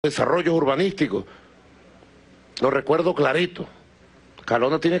desarrollos urbanísticos. Lo recuerdo clarito.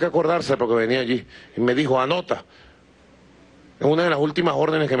 Calona tiene que acordarse porque venía allí y me dijo, anota. Es una de las últimas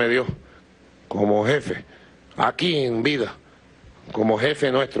órdenes que me dio como jefe, aquí en vida, como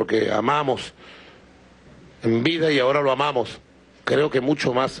jefe nuestro que amamos en vida y ahora lo amamos. Creo que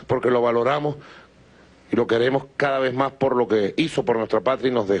mucho más porque lo valoramos y lo queremos cada vez más por lo que hizo por nuestra patria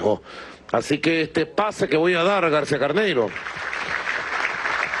y nos dejó. Así que este pase que voy a dar a García Carneiro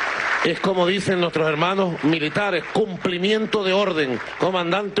es, como dicen nuestros hermanos militares, cumplimiento de orden.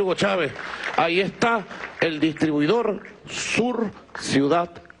 Comandante Hugo Chávez, ahí está el distribuidor Sur Ciudad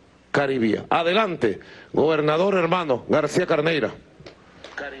Caribia. Adelante, gobernador hermano García Carneiro.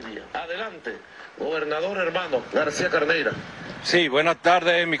 Caribia. Adelante, gobernador hermano García Carneiro. Sí, buenas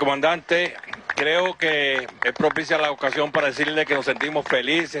tardes, mi comandante. Creo que es propicia la ocasión para decirle que nos sentimos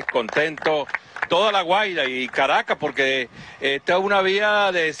felices, contentos, toda la Guaira y Caracas, porque esta es una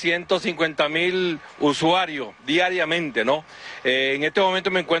vía de 150.000 usuarios diariamente, ¿no? En este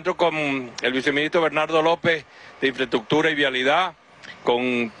momento me encuentro con el viceministro Bernardo López de Infraestructura y Vialidad,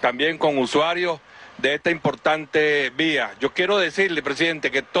 también con usuarios de esta importante vía. Yo quiero decirle,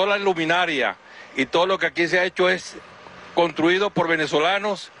 presidente, que toda la luminaria y todo lo que aquí se ha hecho es construido por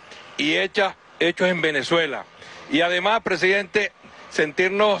venezolanos y hechos en Venezuela. Y además, presidente,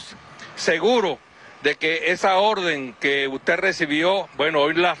 sentirnos seguros de que esa orden que usted recibió, bueno,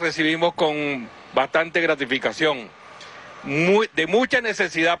 hoy la recibimos con bastante gratificación, de mucha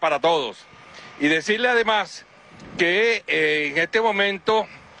necesidad para todos. Y decirle además que en este momento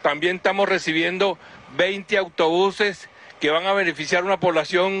también estamos recibiendo 20 autobuses que van a beneficiar a una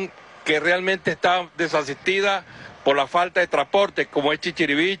población que realmente está desasistida por la falta de transporte, como es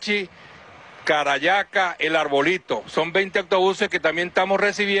Chichirivichi, Carayaca, El Arbolito. Son 20 autobuses que también estamos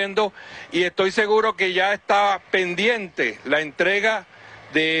recibiendo y estoy seguro que ya está pendiente la entrega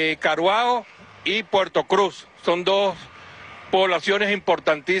de Caruao y Puerto Cruz. Son dos poblaciones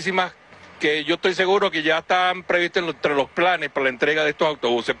importantísimas que yo estoy seguro que ya están previstas entre los planes para la entrega de estos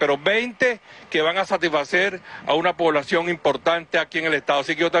autobuses, pero 20 que van a satisfacer a una población importante aquí en el estado.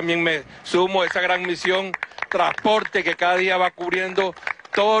 Así que yo también me sumo a esa gran misión transporte que cada día va cubriendo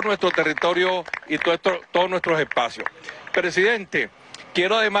todo nuestro territorio y todos nuestros espacios. Presidente,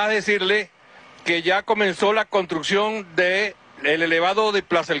 quiero además decirle que ya comenzó la construcción del elevado de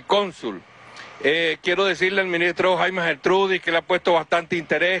Plaza El Cónsul. Quiero decirle al ministro Jaime Gertrudis que le ha puesto bastante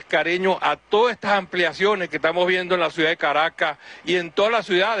interés, cariño a todas estas ampliaciones que estamos viendo en la ciudad de Caracas y en todas las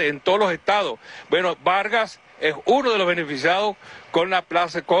ciudades, en todos los estados. Bueno, Vargas es uno de los beneficiados con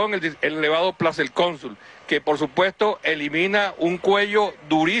el elevado Plaza El Cónsul, que por supuesto elimina un cuello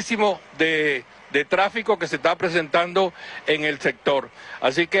durísimo de tráfico que se está presentando en el sector.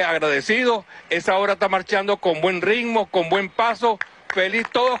 Así que agradecido, esa obra está marchando con buen ritmo, con buen paso. Feliz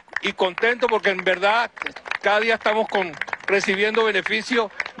todos y contentos porque en verdad cada día estamos recibiendo beneficios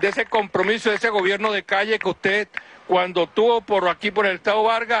de ese compromiso, de ese gobierno de calle que usted cuando tuvo por aquí por el estado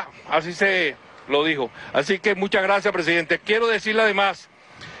Vargas, así se lo dijo. Así que muchas gracias, presidente. Quiero decirle además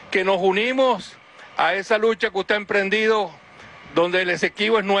que nos unimos a esa lucha que usted ha emprendido donde el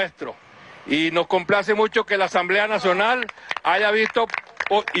Esequibo es nuestro y nos complace mucho que la Asamblea Nacional haya visto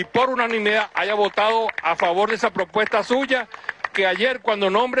y por unanimidad haya votado a favor de esa propuesta suya, que ayer cuando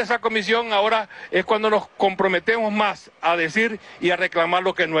nombre esa comisión, ahora es cuando nos comprometemos más a decir y a reclamar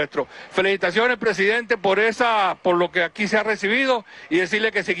lo que es nuestro. Felicitaciones, presidente, por lo que aquí se ha recibido y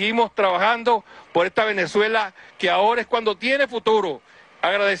decirle que seguimos trabajando por esta Venezuela que ahora es cuando tiene futuro.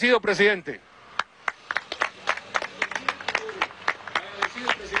 Agradecido, presidente.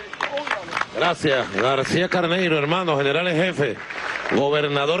 Gracias, García Carneiro, hermano, general en jefe,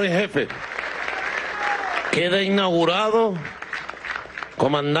 gobernador en jefe. Queda inaugurado.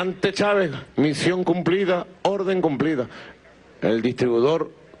 Comandante Chávez, misión cumplida, orden cumplida. El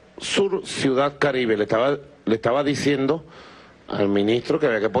distribuidor Sur Ciudad Caribia. Le estaba diciendo al ministro que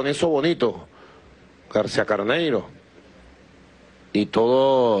había que poner eso bonito, García Carneiro, y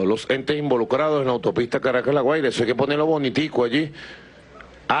todos los entes involucrados en la autopista Caracas-La Guaira. Eso hay que ponerlo bonitico allí.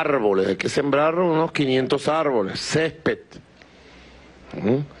 Árboles, hay que sembrar unos 500 árboles, césped.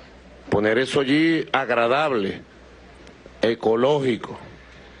 Poner eso allí agradable, ecológico,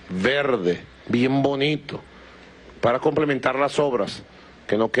 verde, bien bonito, para complementar las obras,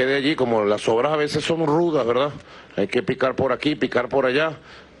 que no quede allí, como las obras a veces son rudas, ¿verdad? Hay que picar por aquí, picar por allá,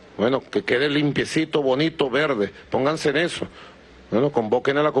 bueno, que quede limpiecito, bonito, verde, pónganse en eso. Bueno,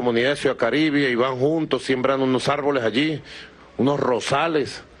 convoquen a la comunidad de Ciudad Caribia y van juntos, siembran unos árboles allí, unos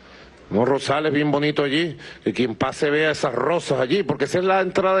rosales bien bonitos allí, que quien pase vea esas rosas allí, porque esa es la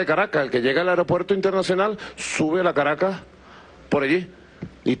entrada de Caracas. El que llega al aeropuerto internacional sube a la Caracas por allí.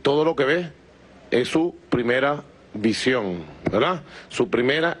 y todo lo que ve es su primera visión, ¿verdad? Su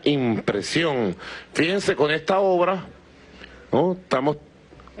primera impresión. Fíjense, con esta obra, ¿no?, estamos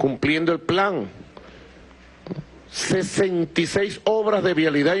cumpliendo el plan. 66 obras de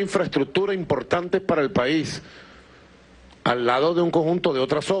vialidad e infraestructura importantes para el país, al lado de un conjunto de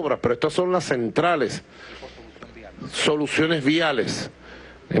otras obras, pero estas son las centrales. Soluciones viales.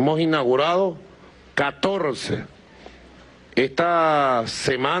 Hemos inaugurado 14. Estas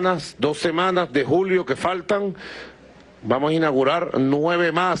semanas, 2 semanas de julio que faltan, vamos a inaugurar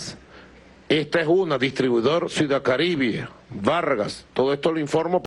 9 más. Esta es una, distribuidor Ciudad Caribia, Vargas. Todo esto lo informo